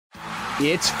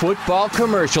It's football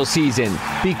commercial season.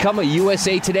 Become a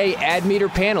USA Today Ad Meter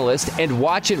panelist and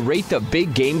watch and rate the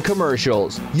big game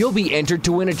commercials. You'll be entered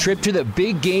to win a trip to the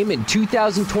big game in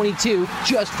 2022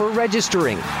 just for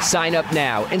registering. Sign up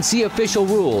now and see official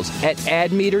rules at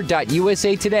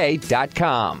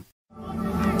admeter.usatoday.com.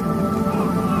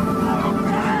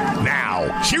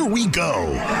 Now, here we go.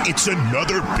 It's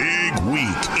another big week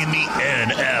in the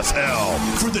NFL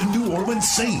for the New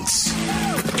Orleans Saints.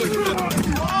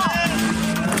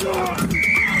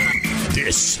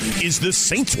 This is the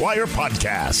Saints Wire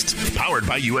podcast, powered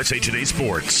by USA Today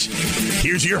Sports.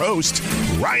 Here's your host,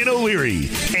 Ryan O'Leary,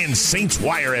 and Saints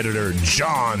Wire editor,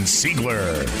 John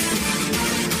Siegler.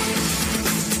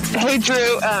 Hey,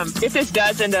 Drew, if this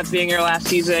does end up being your last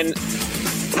season,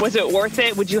 was it worth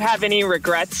it? Would you have any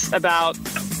regrets about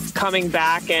coming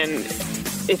back? And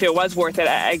if it was worth it,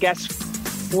 I guess,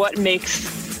 what makes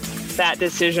that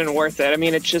decision worth it? I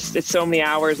mean, it's so many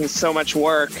hours and so much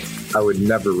work. I would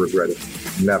never regret it.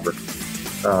 Never.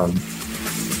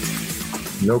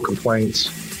 No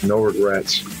complaints, no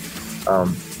regrets.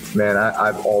 Man,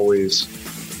 I've always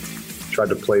tried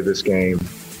to play this game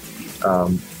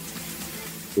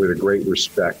with a great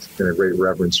respect and a great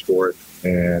reverence for it.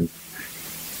 And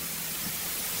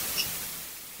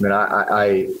man,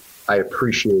 I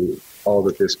appreciate all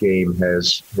that this game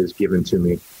has given to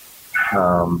me.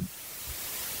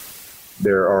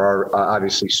 There are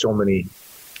obviously so many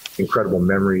incredible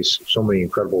memories, so many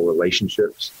incredible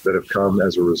relationships that have come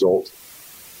as a result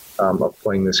of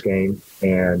playing this game.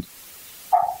 And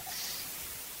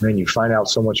man, you find out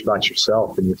so much about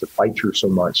yourself, and you have to fight through so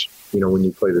much, when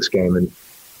you play this game. And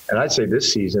I'd say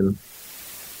this season,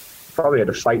 probably had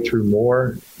to fight through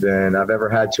more than I've ever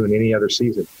had to in any other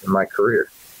season in my career.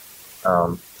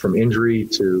 From injury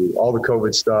to all the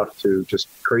COVID stuff to just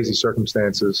crazy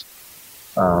circumstances.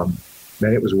 Man,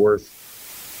 it was worth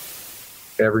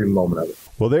every moment of it.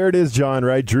 Well, there it is, John,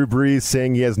 right? Drew Brees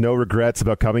saying he has no regrets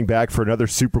about coming back for another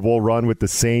Super Bowl run with the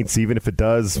Saints, even if it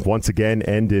does once again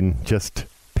end in just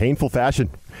painful fashion.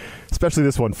 Especially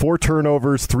this one. 4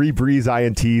 turnovers, 3 Brees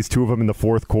INTs, 2 of them in the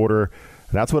fourth quarter.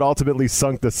 That's what ultimately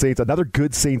sunk the Saints. Another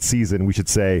good Saints season, we should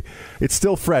say. It's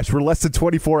still fresh. We're less than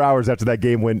 24 hours after that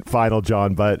game went final,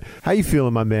 John. But how you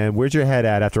feeling, my man? Where's your head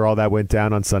at after all that went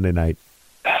down on Sunday night?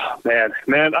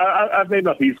 Man, I've made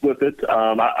my peace with it.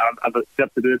 I've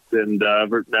accepted it, and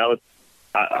now it's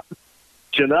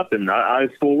chin up and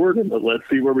eyes forward, and let's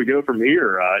see where we go from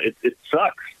here. It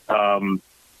sucks. That's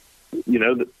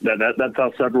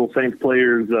how several Saints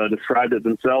players described it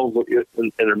themselves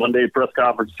in their Monday press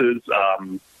conferences. For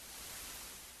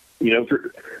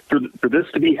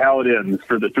this to be how it ends,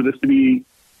 for this to be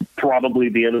probably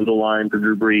the end of the line for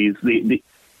Drew Brees, to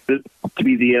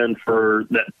be the end for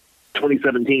that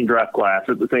 2017 draft class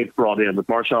that the Saints brought in with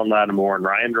Marshawn Lattimore and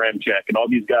Ryan Ramczyk and all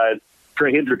these guys,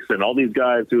 Trey Hendrickson, all these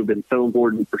guys who have been so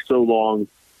important for so long.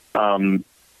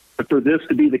 But for this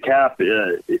to be the cap,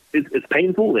 it's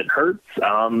painful. It hurts.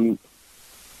 And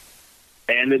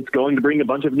it's going to bring a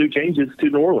bunch of new changes to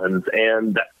New Orleans.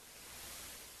 And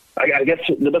I guess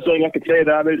the best thing I could say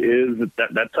about it is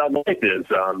that's how life is.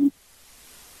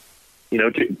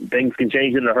 Things can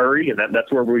change in a hurry, and that's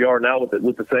where we are now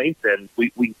with the Saints. And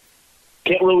we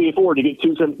can't really afford to get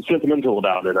too sentimental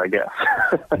about it, I guess.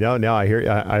 No, I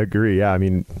agree. Yeah, I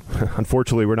mean,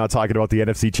 unfortunately, we're not talking about the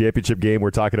NFC Championship game. We're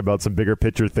talking about some bigger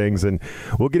picture things, and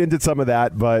we'll get into some of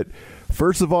that. But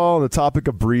first of all, on the topic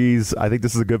of Brees, I think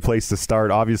this is a good place to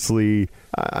start. Obviously,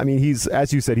 I mean, he's,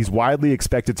 as you said, he's widely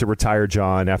expected to retire,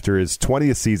 John, after his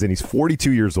 20th season. He's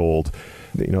 42 years old.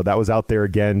 That was out there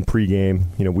again pregame.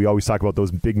 We always talk about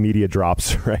those big media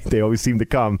drops, right? They always seem to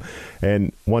come.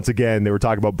 And once again, they were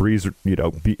talking about Brees,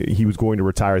 he was going to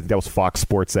retire. I think that was Fox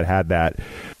Sports that had that.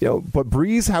 But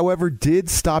Brees, however, did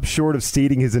stop short of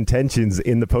stating his intentions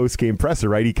in the postgame presser,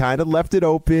 right? He kind of left it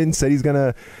open, said he's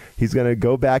gonna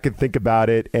go back and think about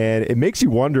it. And it makes you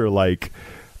wonder,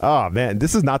 oh, man,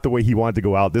 this is not the way he wanted to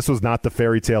go out. This was not the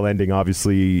fairy tale ending,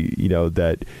 obviously,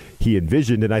 that he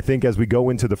envisioned. And I think as we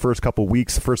go into the first couple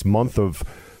weeks, first month of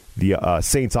the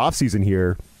Saints offseason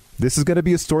here, this is going to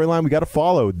be a storyline we got to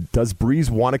follow. Does Brees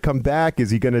want to come back?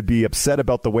 Is he going to be upset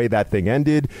about the way that thing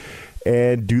ended?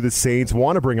 And do the Saints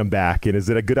want to bring him back? And is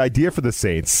it a good idea for the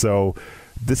Saints? So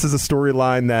this is a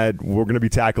storyline that we're going to be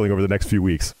tackling over the next few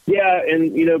weeks. Yeah,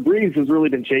 and, Brees has really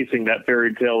been chasing that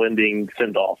fairy tale ending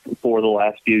send-off for the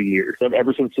last few years.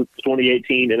 Ever since the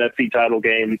 2018 NFC title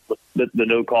game, the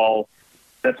no call,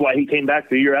 that's why he came back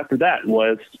the year after that,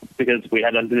 was because we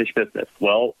had unfinished business.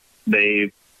 Well,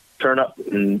 they turn up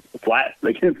and flat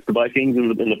against the Vikings in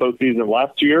the postseason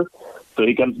last year. So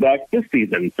he comes back this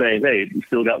season saying, hey, you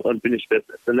still got unfinished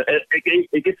business. And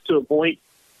it gets to a point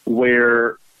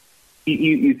where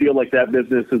you feel like that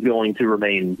business is going to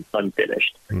remain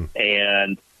unfinished.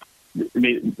 And I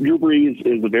mean, Drew Brees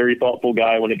is a very thoughtful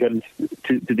guy when it comes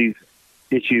to these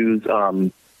issues.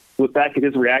 Look back at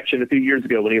his reaction a few years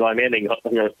ago when Eli Manning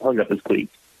hung up his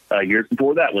cleats. Years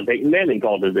before that, when Peyton Manning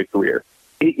called it a career.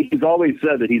 He's always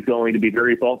said that he's going to be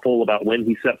very thoughtful about when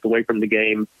he steps away from the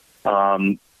game.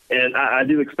 And I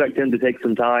do expect him to take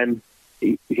some time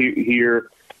here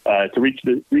to reach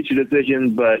a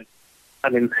decision. But, I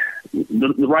mean,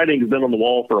 the writing has been on the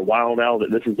wall for a while now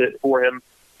that this is it for him.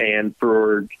 And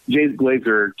for Jay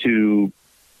Glazer to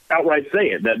outright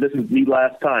say it, that this is the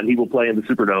last time he will play in the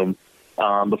Superdome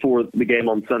before the game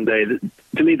on Sunday,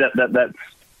 to me, that's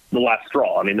the last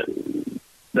straw. I mean,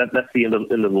 that's the end of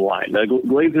the line.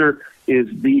 Glazer is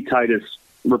the tightest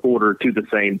reporter to the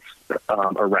Saints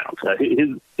around.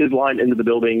 His line into the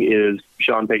building is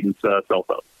Sean Payton's cell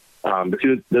phone.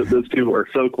 Those two are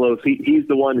so close. He's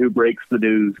the one who breaks the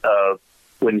news of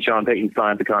when Sean Payton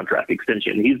signed the contract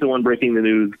extension. He's the one breaking the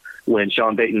news when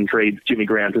Sean Payton trades Jimmy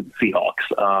Graham to the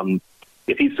Seahawks.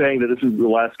 If he's saying that this is the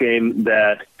last game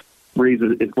that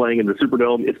Brees is playing in the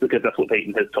Superdome, it's because that's what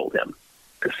Payton has told him.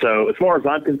 So as far as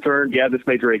I'm concerned, yeah, this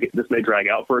may drag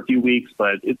out for a few weeks,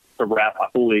 but it's a wrap. I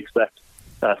fully expect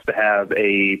us to have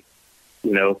a,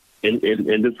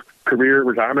 in this career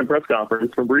retirement press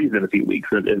conference from Brees in a few weeks,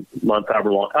 in months,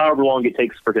 however long it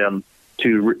takes for him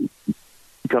to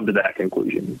come to that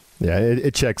conclusion. Yeah,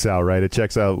 it checks out, right? It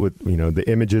checks out with, the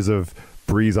images of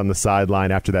Brees on the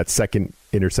sideline after that second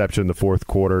interception in the fourth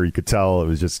quarter. You could tell it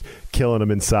was just killing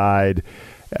him inside.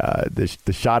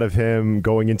 The shot of him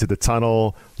going into the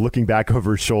tunnel, looking back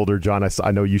over his shoulder, John,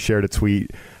 I know you shared a tweet.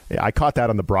 I caught that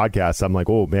on the broadcast. I'm like,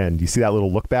 oh, man, do you see that little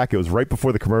look back? It was right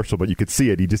before the commercial, but you could see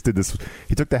it. He just did this.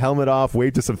 He took the helmet off,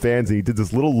 waved to some fans, and he did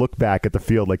this little look back at the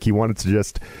field like he wanted to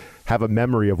just have a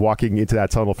memory of walking into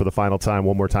that tunnel for the final time,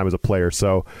 one more time as a player.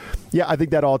 So, yeah, I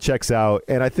think that all checks out.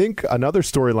 And I think another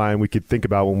storyline we could think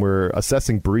about when we're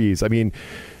assessing Brees, I mean,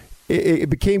 it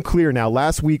became clear now.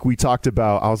 Last week we talked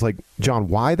about, I was like, John,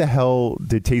 why the hell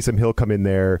did Taysom Hill come in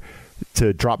there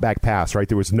to drop back pass, right?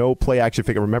 There was no play action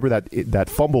figure. Remember that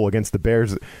fumble against the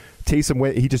Bears? Taysom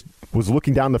went, he just was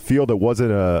looking down the field. It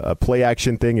wasn't a play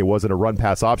action thing. It wasn't a run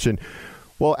pass option.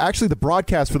 Well, actually, the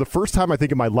broadcast, for the first time, I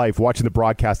think, in my life, watching the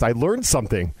broadcast, I learned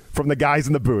something from the guys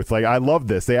in the booth. Like, I love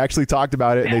this. They actually talked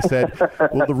about it, and they said,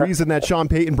 well, the reason that Sean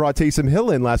Payton brought Taysom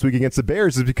Hill in last week against the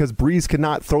Bears is because Brees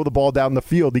cannot throw the ball down the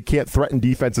field. He can't threaten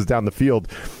defenses down the field.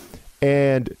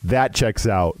 And that checks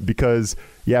out because,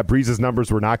 yeah, Brees' numbers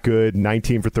were not good,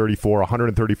 19 for 34,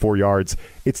 134 yards.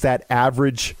 It's that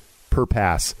average per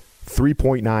pass.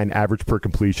 3.9 average per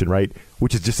completion, right?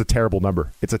 Which is just a terrible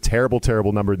number. It's a terrible,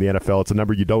 terrible number in the NFL. It's a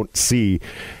number you don't see.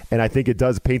 And I think it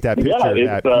does paint that picture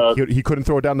that he couldn't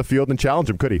throw it down the field and challenge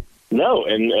him, could he? No,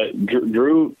 and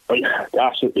Drew,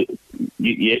 gosh,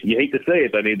 you hate to say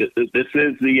it, but I mean, this is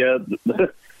the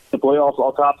playoffs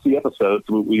autopsy episode,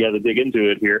 so we got to dig into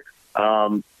it here.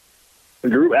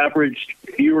 Drew averaged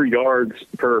fewer yards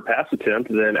per pass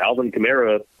attempt than Alvin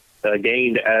Kamara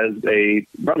gained as a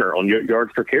runner on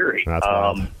yards per carry.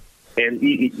 And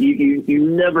you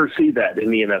never see that in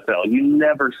the NFL. You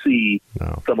never see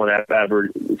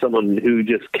someone who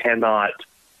just cannot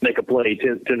make a play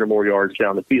 10 or more yards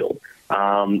down the field.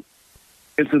 And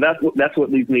so that's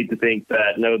what leads me to think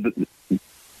that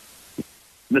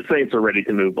the Saints are ready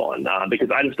to move on,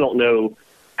 because I just don't know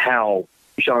how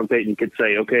Sean Payton could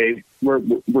say, okay, we're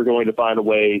going to find a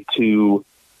way to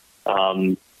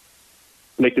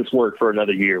make this work for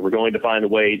another year. We're going to find a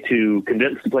way to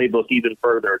condense the playbook even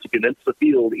further, to condense the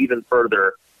field even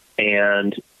further,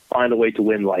 and find a way to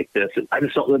win like this. And I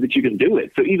just don't know that you can do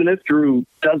it. So even if Drew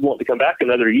does want to come back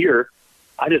another year,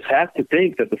 I just have to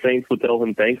think that the Saints would tell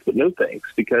him thanks, but no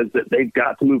thanks, because they've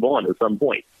got to move on at some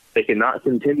point. They cannot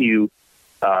continue,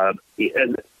 and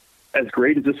as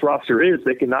great as this roster is,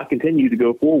 they cannot continue to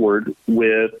go forward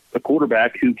with a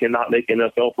quarterback who cannot make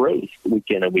NFL throws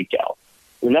week in and week out.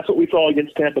 And that's what we saw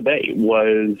against Tampa Bay,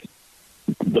 was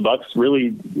the Bucs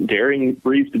really daring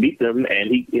Brees to beat them,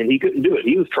 and he couldn't do it.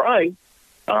 He was trying,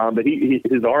 but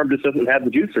his arm just doesn't have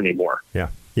the juice anymore. Yeah,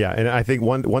 and I think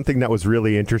one thing that was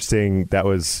really interesting that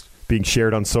was being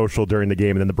shared on social during the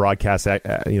game, and then the broadcast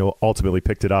ultimately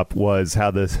picked it up, was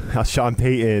how Sean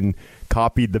Payton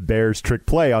copied the Bears trick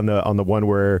play on the one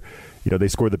where they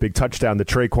scored the big touchdown to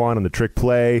Traquan on the trick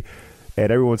play. And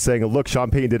everyone's saying, look,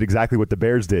 Sean Payton did exactly what the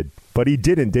Bears did. But he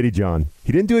didn't, did he, John?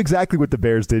 He didn't do exactly what the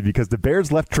Bears did, because the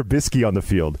Bears left Trubisky on the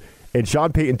field. And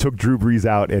Sean Payton took Drew Brees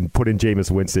out and put in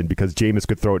Jameis Winston because Jameis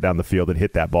could throw it down the field and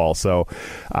hit that ball. So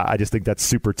I just think that's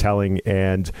super telling.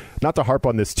 And not to harp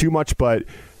on this too much, but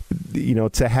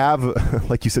to have,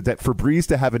 like you said, that for Brees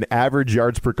to have an average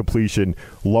yards per completion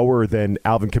lower than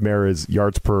Alvin Kamara's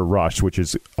yards per rush, which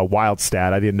is a wild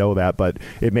stat. I didn't know that, but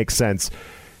it makes sense.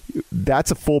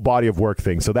 That's a full body of work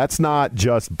thing. So that's not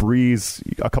just Brees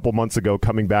a couple months ago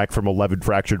coming back from 11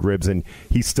 fractured ribs and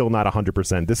he's still not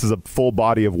 100%. This is a full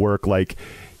body of work, like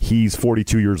he's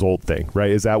 42 years old thing, right?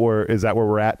 Is that where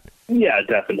we're at? Yeah,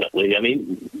 definitely. I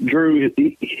mean, Drew,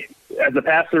 as a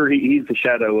passer, he's the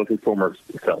shadow of his former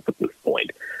self at this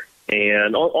point.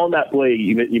 And on that play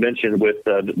you mentioned with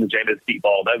the Jameis deep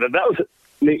ball, that was.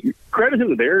 Credit to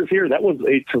the Bears here. That was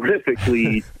a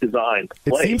terrifically designed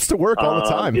play. It seems to work all the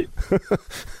time.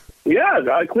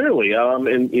 Clearly.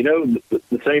 And,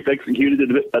 the Saints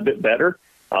executed it a bit better,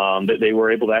 that they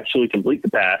were able to actually complete the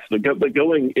pass. But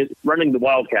running the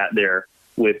Wildcat there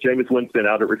with Jameis Winston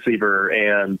out at receiver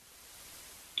and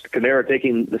Kamara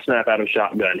taking the snap out of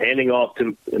shotgun, handing off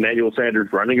to Emmanuel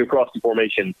Sanders, running across the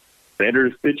formation.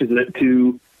 Sanders pitches it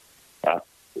to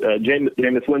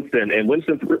Jameis Winston, and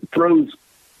Winston throws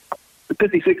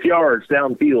 56 yards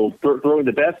downfield, throwing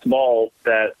the best ball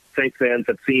that Saints fans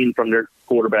have seen from their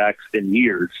quarterbacks in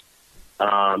years, to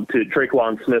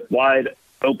Traquan Smith, wide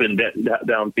open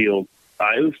downfield.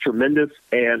 It was tremendous,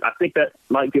 and I think that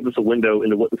might give us a window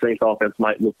into what the Saints offense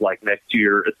might look like next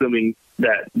year, assuming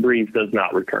that Brees does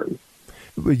not return.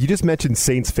 You just mentioned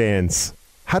Saints fans.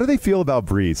 How do they feel about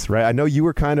Brees, right? I know you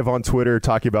were kind of on Twitter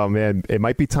talking about, man, it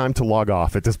might be time to log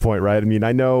off at this point, right? I mean,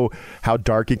 I know how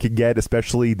dark it can get,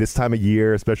 especially this time of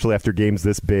year, especially after games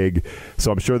this big.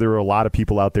 So I'm sure there were a lot of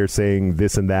people out there saying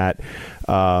this and that.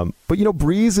 But,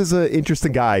 Brees is an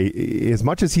interesting guy. As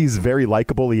much as he's very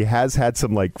likable, he has had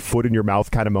some, foot in your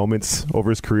mouth kind of moments over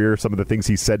his career, some of the things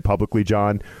he said publicly,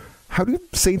 John. How do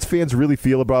Saints fans really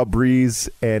feel about Brees,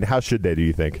 and how should they, do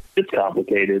you think? It's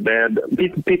complicated, man.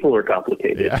 People are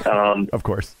complicated. Yeah, of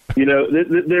course.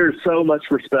 There's so much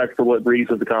respect for what Brees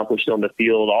has accomplished on the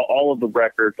field, all of the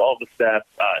records, all of the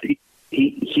stats.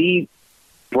 He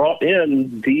brought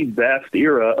in the best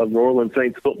era of New Orleans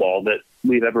Saints football that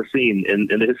we've ever seen in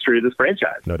the history of this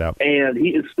franchise. No doubt. And he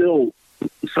is still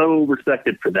so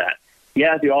respected for that.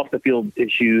 Yeah, the off-the-field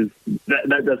issues,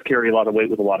 that does carry a lot of weight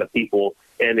with a lot of people.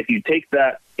 And if you take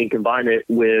that and combine it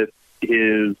with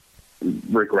his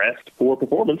regressed poor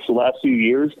performance the last few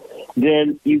years,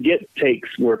 then you get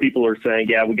takes where people are saying,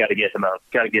 yeah, we got to get him out.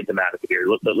 Got to get him out of here.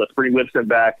 Let's bring Winston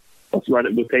back. Let's run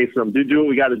it with Taysom. Do what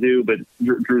we got to do, but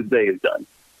Drew's day is done.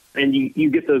 And you do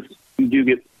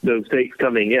get those takes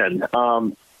coming in.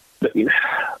 But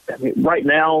right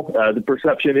now, the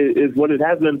perception is what it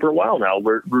has been for a while now.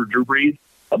 Where Drew Brees,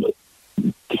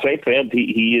 to Saints fans,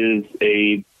 he is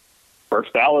a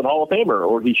first ballot Hall of Famer,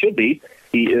 or he should be.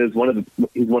 He's one of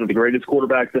the greatest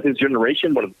quarterbacks of his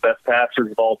generation, one of the best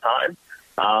passers of all time.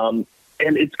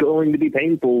 And it's going to be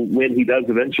painful when he does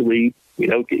eventually,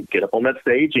 get up on that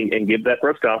stage and give that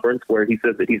press conference where he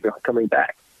says that he's not coming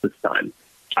back this time.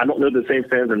 I don't know that Saints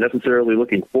fans are necessarily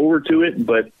looking forward to it,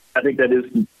 but I think that is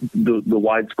the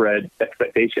widespread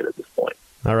expectation at this point.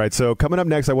 All right, so coming up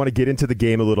next, I want to get into the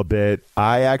game a little bit.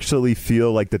 I actually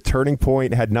feel like the turning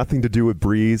point had nothing to do with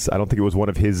Brees. I don't think it was one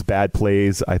of his bad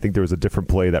plays. I think there was a different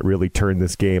play that really turned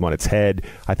this game on its head.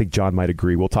 I think John might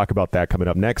agree. We'll talk about that coming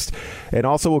up next. And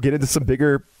also, we'll get into some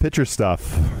bigger picture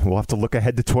stuff. We'll have to look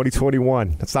ahead to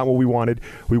 2021. That's not what we wanted.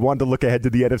 We wanted to look ahead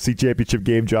to the NFC Championship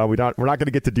game, John. We're not going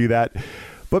to get to do that.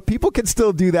 But people can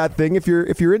still do that thing. If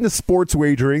you're into sports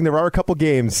wagering, there are a couple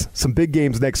games, some big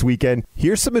games next weekend.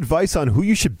 Here's some advice on who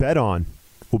you should bet on.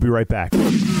 We'll be right back.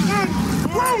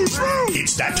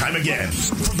 It's that time again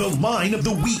for the line of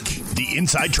the week. The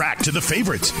inside track to the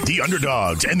favorites, the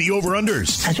underdogs, and the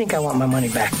over-unders. I think I want my money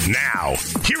back. Now,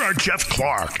 here are Jeff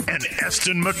Clark and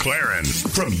Eston McLaren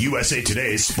from USA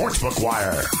Today's Sportsbook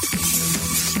Wire.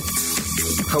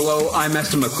 Hello, I'm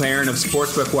Eston McLaren of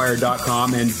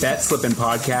SportsbookWire.com and Bet Slippin'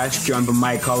 Podcast, joined by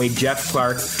my colleague Jeff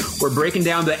Clark. We're breaking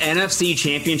down the NFC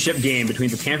Championship game between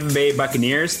the Tampa Bay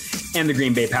Buccaneers and the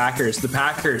Green Bay Packers. The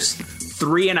Packers,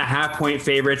 3.5-point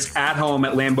favorites at home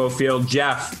at Lambeau Field.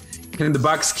 Jeff, can the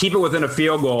Bucs keep it within a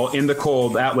field goal in the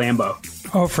cold at Lambeau?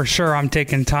 Oh, for sure. I'm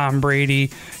taking Tom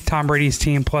Brady. Tom Brady's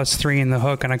team +3 in the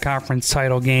hook in a conference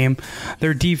title game.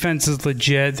 Their defense is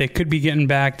legit. They could be getting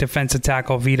back defensive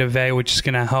tackle Vita Vea, which is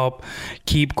going to help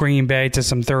keep Green Bay to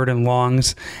some 3rd and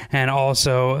longs. And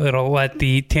also, it'll let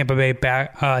the Tampa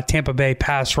Bay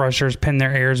pass rushers pin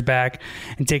their ears back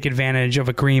and take advantage of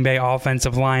a Green Bay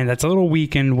offensive line that's a little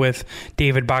weakened with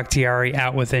David Bakhtiari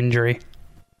out with injury.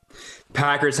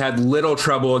 Packers had little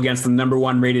trouble against the number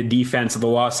 1 rated defense of the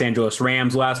Los Angeles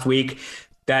Rams last week.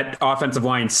 That offensive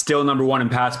line still number 1 in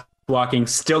pass blocking,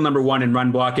 still number 1 in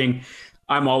run blocking.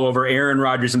 I'm all over Aaron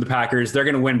Rodgers and the Packers. They're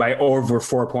going to win by over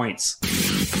 4 points.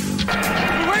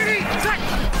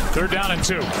 3rd down and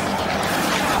 2.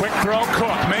 Quick throw,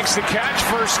 Cook makes the catch,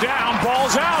 first down,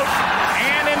 ball's out,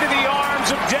 and into the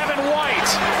arms of Devin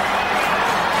White.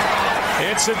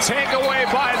 It's a takeaway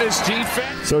by this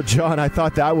defense. So, John, I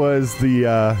thought that was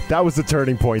the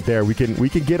turning point there. We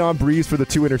can get on Brees for the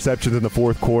 2 interceptions in the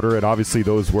fourth quarter, and obviously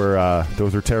those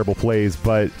were terrible plays.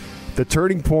 But the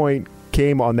turning point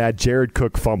came on that Jared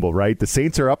Cook fumble. Right, the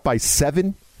Saints are up by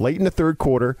 7 late in the third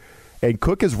quarter, and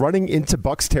Cook is running into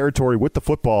Bucs territory with the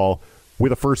football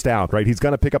with a first down. Right, he's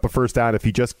going to pick up a first down if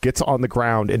he just gets on the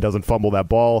ground and doesn't fumble that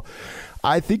ball.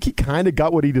 I think he kind of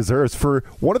got what he deserves. For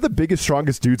one of the biggest,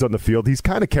 strongest dudes on the field, he's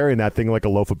kind of carrying that thing like a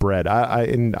loaf of bread.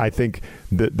 I think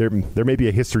that there may be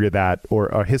a history of that, or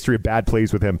a history of bad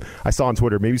plays with him. I saw on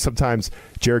Twitter, maybe sometimes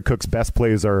Jared Cook's best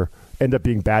plays end up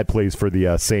being bad plays for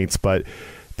the Saints. But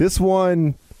this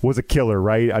one was a killer,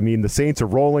 right? I mean, the Saints are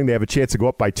rolling. They have a chance to go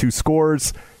up by 2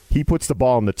 scores. He puts the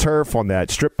ball on the turf on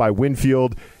that strip by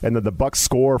Winfield, and then the Bucs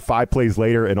score 5 plays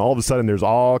later, and all of a sudden there's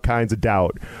all kinds of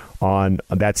doubt on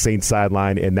that Saints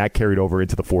sideline, and that carried over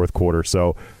into the fourth quarter.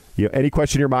 So, any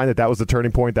question in your mind that was the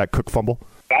turning point, that Cook fumble?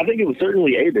 I think it was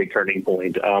certainly a big turning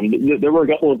point. There were a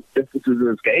couple of instances in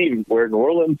this game where New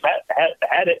Orleans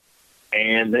had it,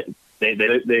 and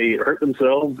they hurt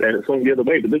themselves, and it swung the other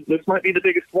way. But this might be the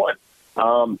biggest one.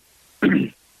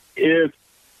 If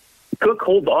Cook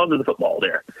holds on to the football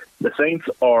there, the Saints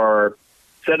are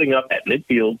setting up at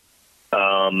midfield,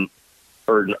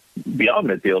 or beyond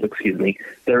midfield, excuse me.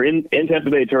 They're in Tampa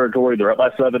Bay territory. They're up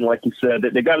by 7, like you said.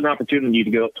 They've got an opportunity to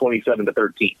go up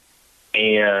 27-13.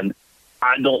 And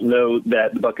I don't know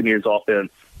that the Buccaneers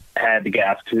offense had the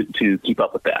gas to keep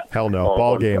up with that. Hell no.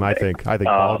 Ball game, I think. I think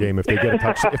ball game. If they get a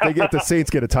touch, if the Saints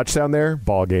get a touchdown there,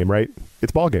 ball game, right?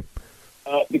 It's ball game.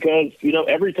 Because,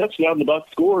 every touchdown the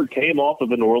Bucs scored came off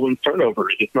of a New Orleans turnover.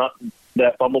 It's not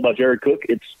that fumble by Jared Cook.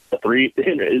 It's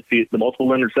the multiple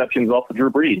interceptions off of Drew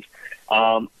Brees.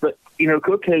 But,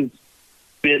 Cook has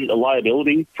been a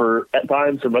liability at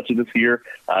times for much of this year.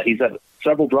 He's had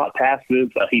several drop passes.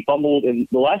 He fumbled in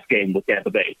the last game with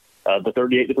Tampa Bay, the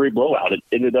 38-3 blowout. It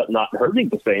ended up not hurting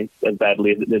the Saints as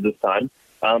badly as it did this time.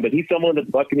 But he's someone that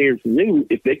the Buccaneers knew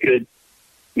if they could,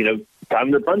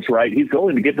 time their punch right, he's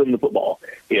going to give them the football.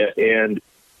 Yeah, and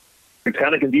it's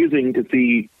kind of confusing to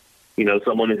see,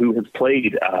 someone who has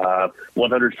played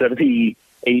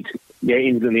 178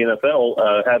 games in the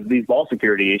NFL have these ball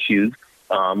security issues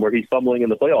where he's fumbling in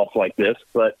the playoffs like this.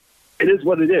 But it is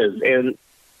what it is, and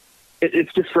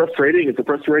it's just frustrating. It's a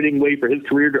frustrating way for his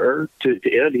career to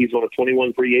end. He's one of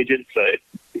 21 free agents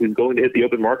who's going to hit the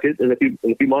open market in a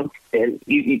few months, and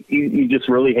you just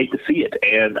really hate to see it.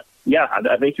 And yeah,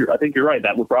 I think you're right.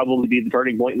 That would probably be the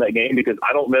turning point in that game, because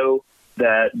I don't know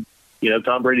that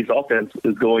Tom Brady's offense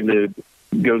is going to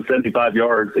go 75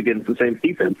 yards against the same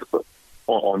defense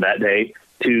on that day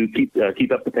to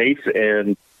keep up the pace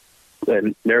and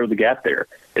narrow the gap there.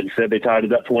 Instead, they tied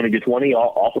it up 20-20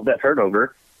 off of that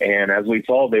turnover. And as we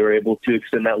saw, they were able to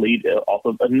extend that lead off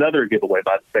of another giveaway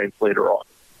by the Saints later on.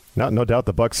 No doubt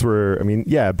the Bucs were,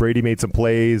 Brady made some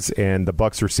plays, and the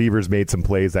Bucs receivers made some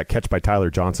plays. That catch by Tyler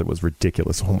Johnson was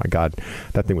ridiculous. Oh, my God.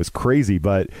 That thing was crazy.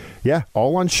 But, yeah,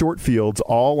 all on short fields,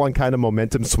 all on kind of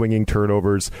momentum-swinging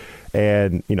turnovers.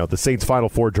 And, the Saints' final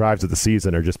 4 drives of the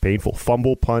season are just painful.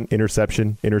 Fumble, punt,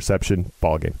 interception,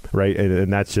 ball game, right?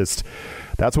 And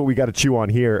that's what we got to chew on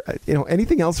here.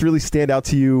 Anything else really stand out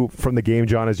to you from the game,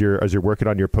 John, as you're working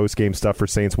on your post-game stuff for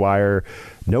Saints Wire?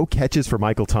 No catches for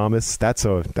Michael Thomas. That's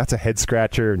a head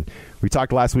scratcher. And we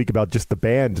talked last week about just the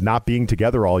band not being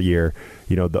together all year.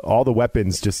 All the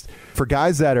weapons, just for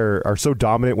guys that are so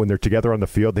dominant when they're together on the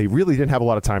field, they really didn't have a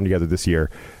lot of time together this year.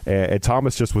 And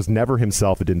Thomas just was never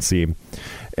himself, it didn't seem.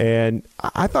 And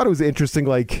I thought it was interesting,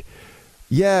 no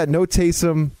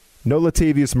Taysom, no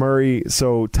Latavius Murray,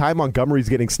 so Ty Montgomery's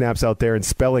getting snaps out there and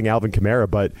spelling Alvin Kamara,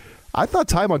 but I thought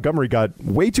Ty Montgomery got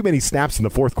way too many snaps in the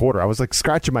fourth quarter. I was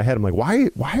scratching my head. I'm like, why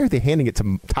are they handing it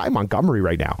to Ty Montgomery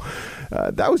right now?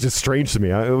 That was just strange to me.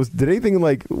 Did anything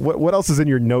what else is in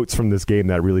your notes from this game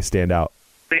that really stand out?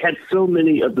 They had so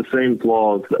many of the same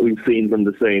flaws that we've seen from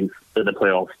the Saints in the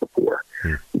playoffs before,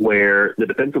 where the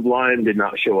defensive line did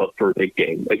not show up for a big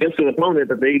game against an opponent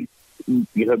that they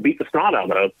beat the snot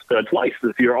out of twice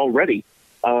this year already.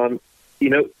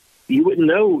 You wouldn't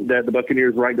know that the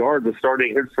Buccaneers' right guard was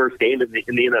starting his first game in the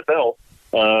NFL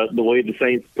the way the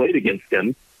Saints played against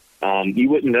him. You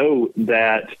wouldn't know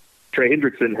that Trey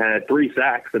Hendrickson had 3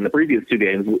 sacks in the previous 2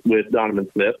 games with Donovan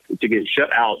Smith. To get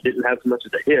shut out, didn't have so much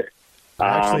as a hit.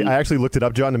 I actually looked it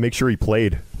up, John, to make sure he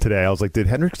played today. I was like, did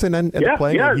Hendrickson end up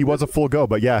playing? Yeah. He was a full go,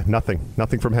 but nothing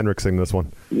from Hendrickson in this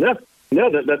one. No,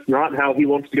 that's not how he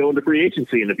wants to go into free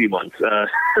agency in a few months.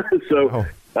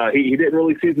 He didn't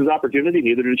really seize his opportunity.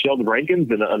 Neither did Sheldon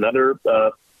Rankins, and another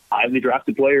highly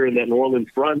drafted player in that New Orleans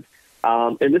front.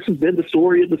 And this has been the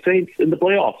story of the Saints in the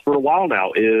playoffs for a while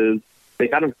now. Is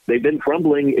they've been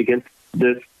crumbling against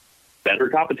this better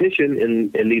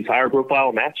competition in these higher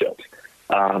profile matchups.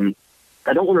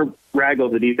 I don't want to rag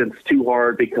on the defense too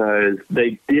hard because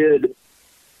they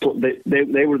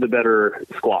were the better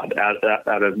squad out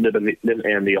of them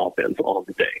and the offense on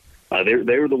the day.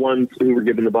 They were the ones who were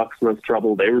giving the Bucs most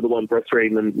trouble. They were the ones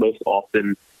frustrating them most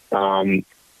often.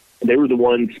 They were the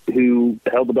ones who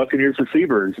held the Buccaneers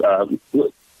receivers.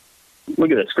 Look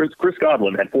at this. Chris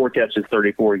Godwin had 4 catches,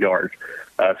 34 yards.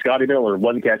 Scotty Miller,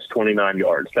 1 catch, 29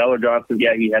 yards. Tyler Johnson,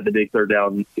 he had the big third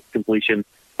down completion.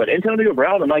 But Antonio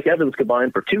Brown and Mike Evans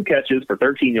combined for 2 catches for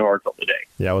 13 yards on the day.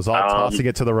 Yeah, it was all tossing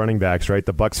it to the running backs, right?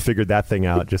 The Bucs figured that thing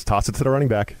out. Just toss it to the running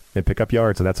back and pick up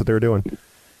yards, and that's what they were doing.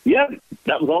 Yeah,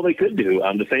 that was all they could do.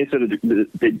 The Saints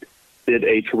did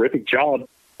a terrific job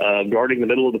guarding the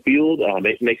middle of the field,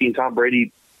 making Tom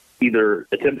Brady either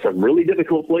attempt some really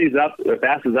difficult plays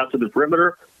passes out to the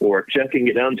perimeter, or checking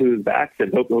it down to his backs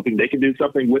and hoping they can do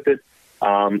something with it.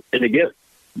 And again,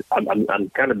 I'm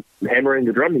kind of hammering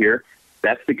the drum here.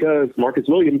 That's because Marcus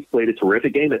Williams played a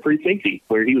terrific game at free safety,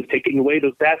 where he was taking away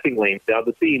those passing lanes down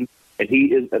the seam, and he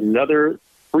is another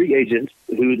free agent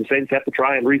who the Saints have to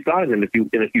try and re-sign in a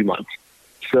few months.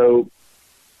 So,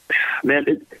 man,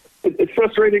 it's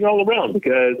frustrating all around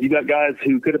because you got guys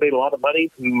who could have made a lot of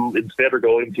money who instead are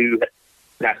going to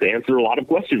have to answer a lot of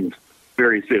questions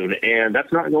very soon, and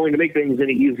that's not going to make things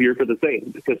any easier for the Saints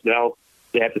because now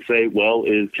they have to say, well,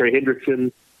 is Trey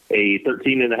Hendrickson a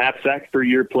 13.5 sacks per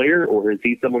year player, or is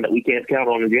he someone that we can't count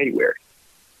on in January?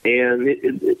 And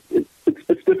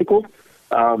it's difficult,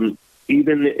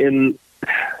 even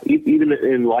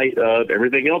in light of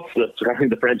everything else that's surrounding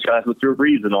the franchise with Drew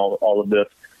Brees and all of this.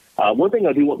 One thing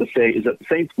I do want to say is that the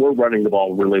Saints were running the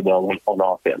ball really well on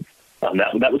offense.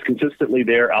 That was consistently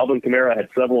there. Alvin Kamara had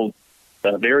several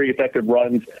very effective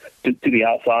runs to the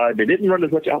outside. They didn't run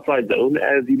as much outside zone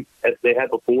as they had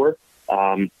before.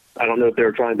 I don't know if they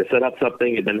were trying to set up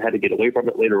something and then had to get away from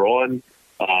it later on.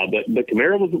 But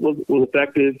Kamara was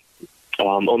effective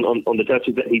on the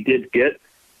touches that he did get.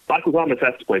 Michael Thomas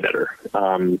has to play better.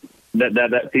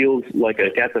 That feels like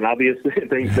a captain obvious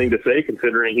thing to say,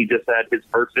 considering he just had his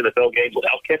first NFL game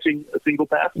without catching a single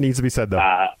pass. Needs to be said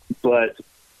though. But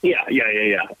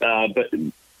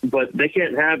but they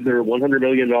can't have their $100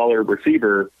 million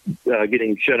receiver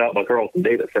getting shut out by Carlton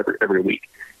Davis every week.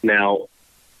 Now,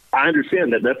 I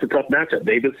understand that that's a tough matchup.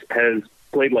 Davis has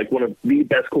played like one of the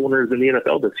best corners in the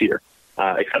NFL this year,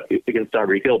 except against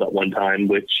Tyreek Hill at one time,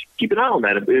 which keep an eye on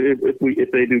that.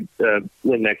 If they do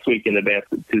win next week and advance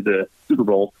to the Super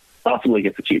Bowl, possibly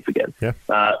against the Chiefs again. Yeah.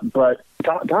 But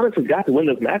Thomas has got to win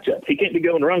those matchups. He can't be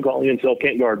going around calling himself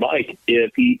can't guard Mike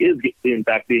if he is, in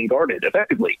fact, being guarded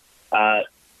effectively.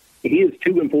 He is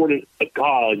too important a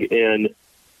cog in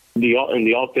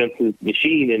the offensive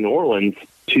machine in New Orleans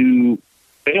to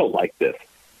fail like this.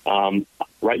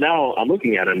 Right now, I'm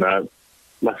looking at him.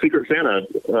 My Secret Santa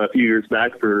a few years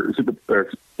back for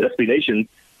SB Nation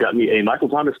got me a Michael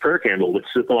Thomas prayer candle, which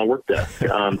sits on my work desk.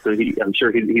 So I'm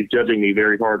sure he's judging me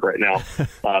very hard right now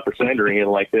for slandering him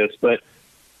like this. But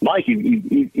Mike,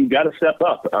 you got to step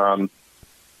up.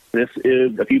 This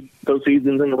is a few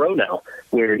postseasons in a row now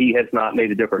where he has not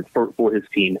made a difference for his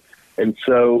team, and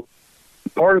so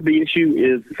part of the issue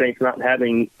is the Saints not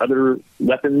having other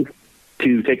weapons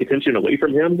to take attention away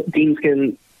from him. Teams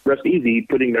can rest easy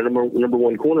putting their number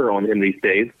one corner on him these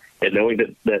days and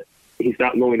knowing that he's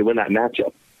not going to win that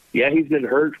matchup. Yeah, he's been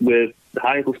hurt with the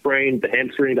high ankle sprain, the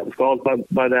hamstring that was caused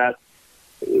by that,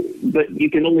 but you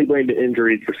can only blame the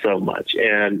injuries for so much.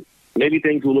 And maybe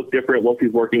things will look different once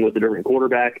he's working with a different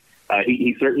quarterback.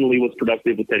 He certainly was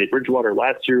productive with Teddy Bridgewater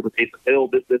last year, with Taysom Hill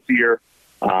this year.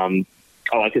 I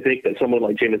like to think that someone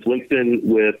like Jameis Winston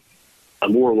with a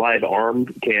more live arm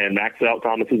can max out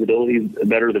Thomas's abilities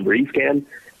better than Brees can.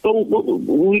 But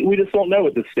we just don't know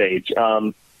at this stage.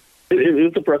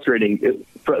 It's a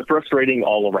frustrating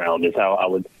all around is how I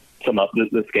would sum up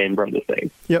this game from the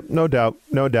Saints. Yep, no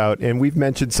doubt. And we've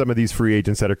mentioned some of these free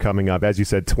agents that are coming up. As you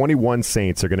said, 21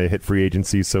 Saints are going to hit free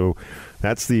agency. So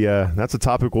that's a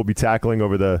topic we'll be tackling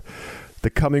over the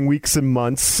coming weeks and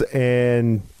months.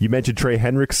 And you mentioned Trey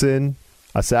Hendrickson,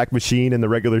 a sack machine in the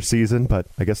regular season, but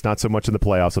I guess not so much in the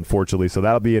playoffs, unfortunately. So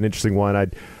that'll be an interesting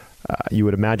one. You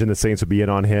would imagine the Saints would be in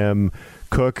on him.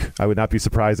 Cook, I would not be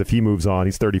surprised if he moves on.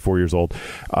 He's 34 years old.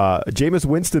 Jameis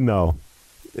Winston, though,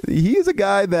 he is a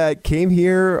guy that came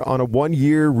here on a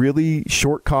 1-year, really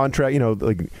short contract.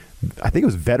 I think it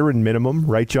was veteran minimum,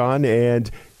 right, John? And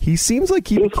he seems like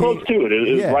he was close to it.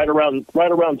 It was right around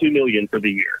 $2 million for the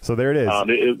year. So there it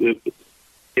is.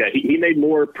 He made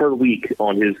more per week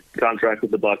on his contract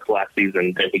with the Bucs last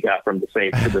season than he got from the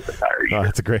Saints for this entire year.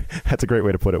 That's a great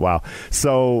way to put it. Wow.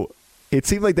 So it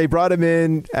seemed like they brought him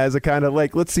in as a kind of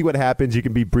like, let's see what happens. You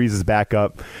can be Brees'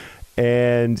 backup.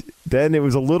 And then it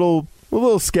was a little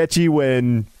sketchy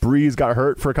when Brees got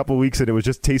hurt for a couple of weeks and it was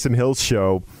just Taysom Hill's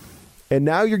show. And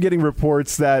now you're getting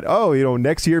reports that,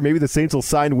 next year maybe the Saints will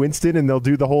sign Winston and they'll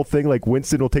do the whole thing like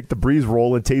Winston will take the Brees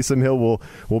role and Taysom Hill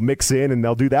will mix in and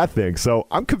they'll do that thing. So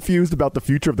I'm confused about the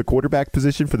future of the quarterback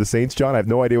position for the Saints, John. I have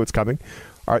no idea what's coming.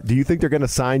 Do you think they're going to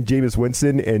sign Jameis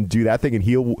Winston and do that thing and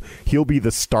he'll be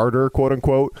the starter, quote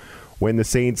unquote, when the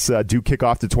Saints do kick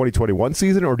off the 2021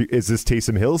 season? Or is this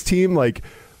Taysom Hill's team? Like,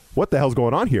 what the hell's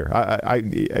going on here?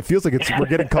 It feels like we're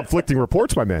getting conflicting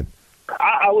reports, my man.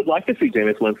 I would like to see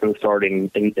Jameis Winston starting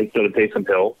instead of Taysom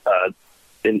Hill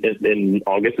in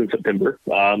August and September.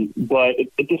 But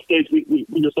at this stage, we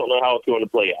just don't know how it's going to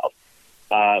play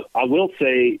out. I will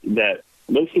say that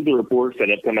most of the reports that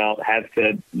have come out have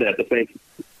said that the Saints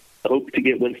hope to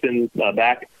get Winston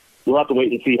back. We'll have to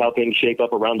wait and see how things shape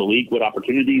up around the league, what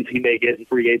opportunities he may get in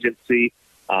free agency.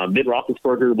 Ben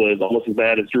Roethlisberger was almost as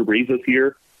bad as Drew Brees this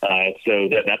year. So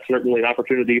that's certainly an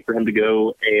opportunity for him to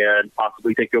go and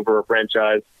possibly take over a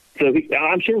franchise. So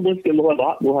I'm sure Winston will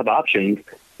have options,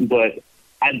 but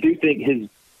I do think his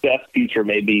best future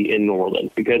may be in New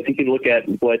Orleans because he can look at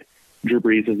what Drew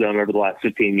Brees has done over the last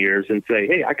 15 years and say,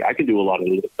 hey, I can do a lot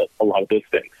of those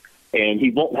things. And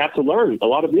he won't have to learn a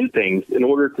lot of new things in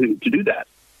order to do that.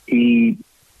 He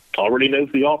already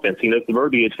knows the offense. He knows the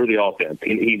verbiage for the offense.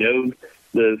 He knows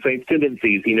the Saints'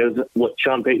 tendencies. He knows what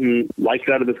Sean Payton likes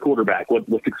out of his quarterback,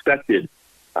 what's expected.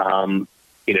 The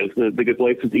good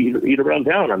places to eat around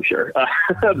town, I'm sure.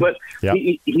 But yeah.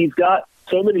 He's got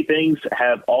so many things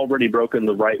have already broken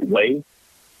the right way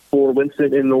for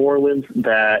Winston in New Orleans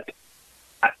that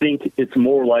I think it's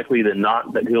more likely than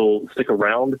not that he'll stick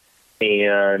around.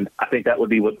 And I think that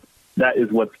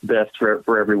is what's best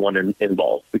for everyone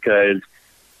involved. Because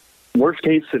worst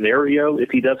case scenario,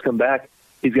 if he does come back,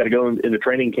 he's got to go into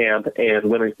training camp and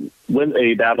win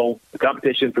a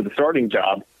competition for the starting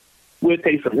job with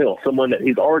Taysom Hill, someone that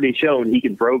he's already shown he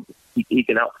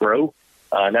can out-throw.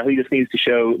 Now he just needs to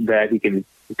show that he can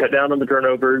cut down on the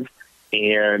turnovers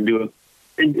and do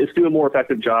a more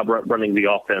effective job running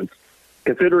the offense.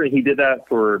 Considering he did that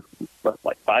for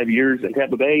like 5 years in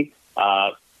Tampa Bay,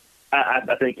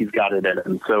 I think he's got it in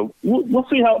him. So we'll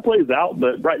see how it plays out.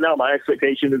 But right now, my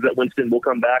expectation is that Winston will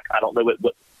come back. I don't know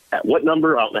at what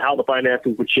number. I don't know how the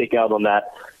finances would shake out on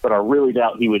that, but I really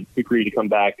doubt he would agree to come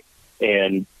back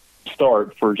and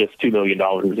start for just $2 million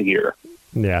a year.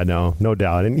 Yeah, no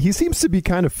doubt. And he seems to be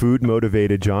kind of food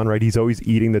motivated, John, right? He's always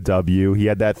eating the W. He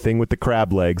had that thing with the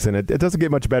crab legs, and it doesn't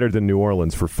get much better than New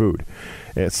Orleans for food.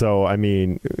 So, I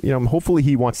mean, hopefully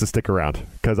he wants to stick around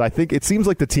because I think it seems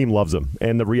like the team loves him.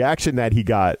 And the reaction that he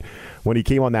got when he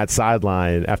came on that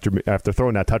sideline after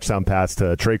throwing that touchdown pass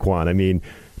to Traquan, I mean,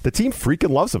 the team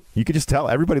freaking loves him. You could just tell.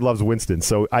 Everybody loves Winston.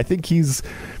 So I think he's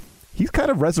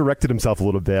kind of resurrected himself a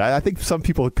little bit. I think some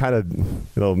people kind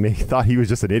of, maybe thought he was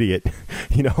just an idiot,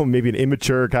 maybe an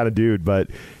immature kind of dude. But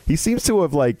he seems to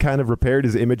have kind of repaired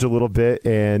his image a little bit.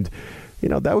 And,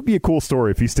 that would be a cool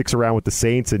story if he sticks around with the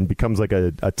Saints and becomes like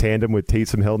a tandem with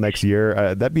Taysom Hill next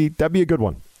year. That'd be a good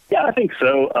one. Yeah, I think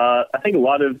so. I think a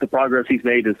lot of the progress he's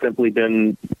made has simply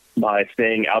been by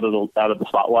staying out of the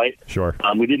spotlight. Sure.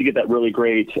 We did get that really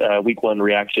great week one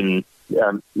reaction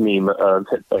meme of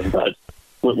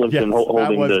Winston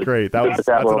holding the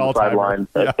tablet on the sideline.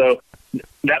 Yeah. So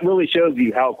that really shows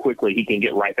you how quickly he can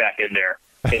get right back in there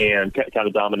and kind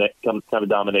of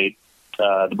dominate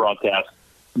the broadcast.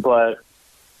 But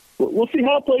we'll see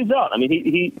how it plays out. I mean,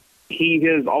 he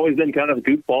has always been kind of a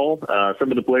goofball. Some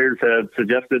of the players have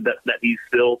suggested that he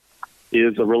still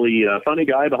is a really funny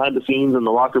guy behind the scenes in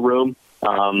the locker room.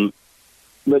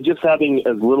 But just having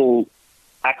as little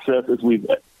access as we've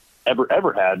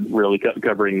ever had, really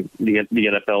covering the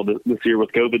NFL this year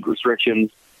with COVID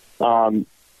restrictions,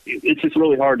 it's just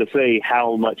really hard to say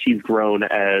how much he's grown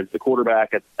as a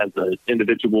quarterback, as an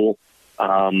individual.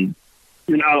 I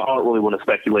don't really want to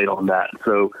speculate on that.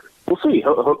 So we'll see.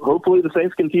 Hopefully the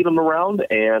Saints can keep him around,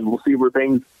 and we'll see where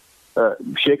things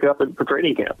shake up for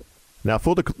training camp. Now,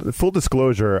 full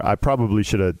disclosure, I probably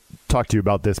should have talked to you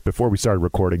about this before we started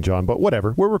recording, John, but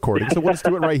whatever. We're recording, so we'll just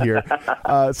do it right here.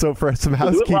 So for some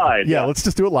housekeeping, yeah, let's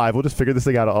just do it live. We'll just figure this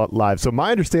thing out live. So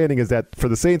my understanding is that for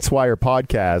the Saints Wire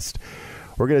podcast,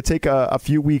 we're going to take a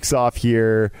few weeks off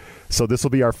here. So this will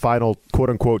be our final,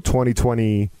 quote-unquote,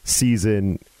 2020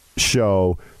 season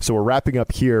show. So we're wrapping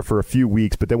up here for a few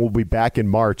weeks, but then we'll be back in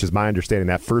March, is my understanding.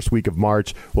 That first week of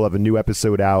March, we'll have a new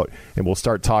episode out, and we'll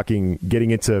start getting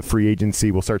into free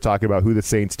agency. We'll start talking about who the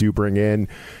Saints do bring in,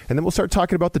 and then we'll start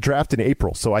talking about the draft in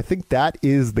April. So I think that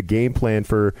is the game plan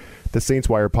for the Saints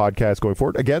Wire podcast going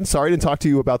forward. Again, sorry I didn't talk to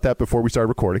you about that before we started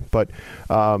recording, but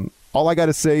all I got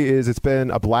to say is it's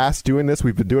been a blast doing this.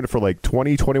 We've been doing it for like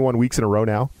 20, 21 weeks in a row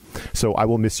now. So I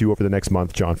will miss you over the next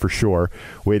month, John, for sure,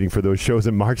 waiting for those shows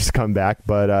in March to come back.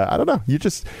 But I don't know.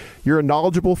 You're a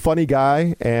knowledgeable, funny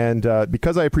guy. And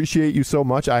because I appreciate you so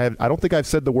much, I don't think I've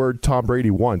said the word Tom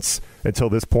Brady once until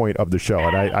this point of the show.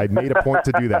 And I made a point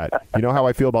to do that. You know how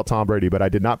I feel about Tom Brady, but I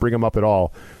did not bring him up at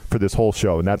all for this whole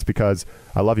show. And that's because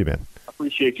I love you, man. I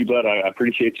appreciate you, bud. I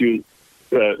appreciate you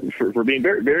for being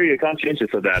very, very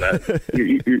conscientious of that.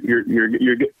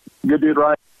 You're good dude,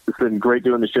 Ryan. It's been great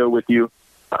doing the show with you.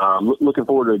 Looking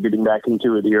forward to getting back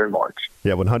into it here in March.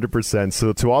 Yeah, 100%.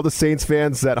 So to all the Saints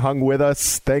fans that hung with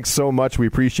us, thanks so much. We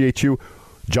appreciate you.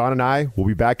 John and I will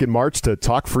be back in March to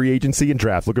talk free agency and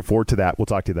draft. Looking forward to that. We'll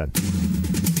talk to you then.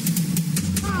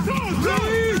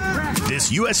 This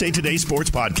USA Today Sports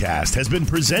Podcast has been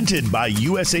presented by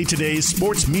USA Today's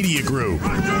Sports Media Group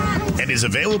and is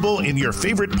available in your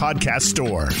favorite podcast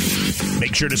store.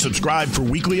 Make sure to subscribe for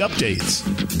weekly updates,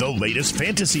 the latest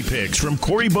fantasy picks from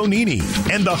Corey Bonini,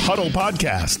 and the Huddle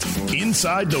Podcast,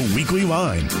 Inside the Weekly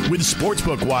Line, with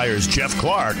Sportsbook Wire's Jeff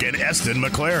Clark and Eston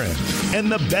McLaren,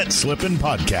 and the Bet Slippin'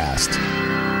 Podcast.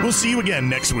 We'll see you again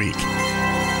next week.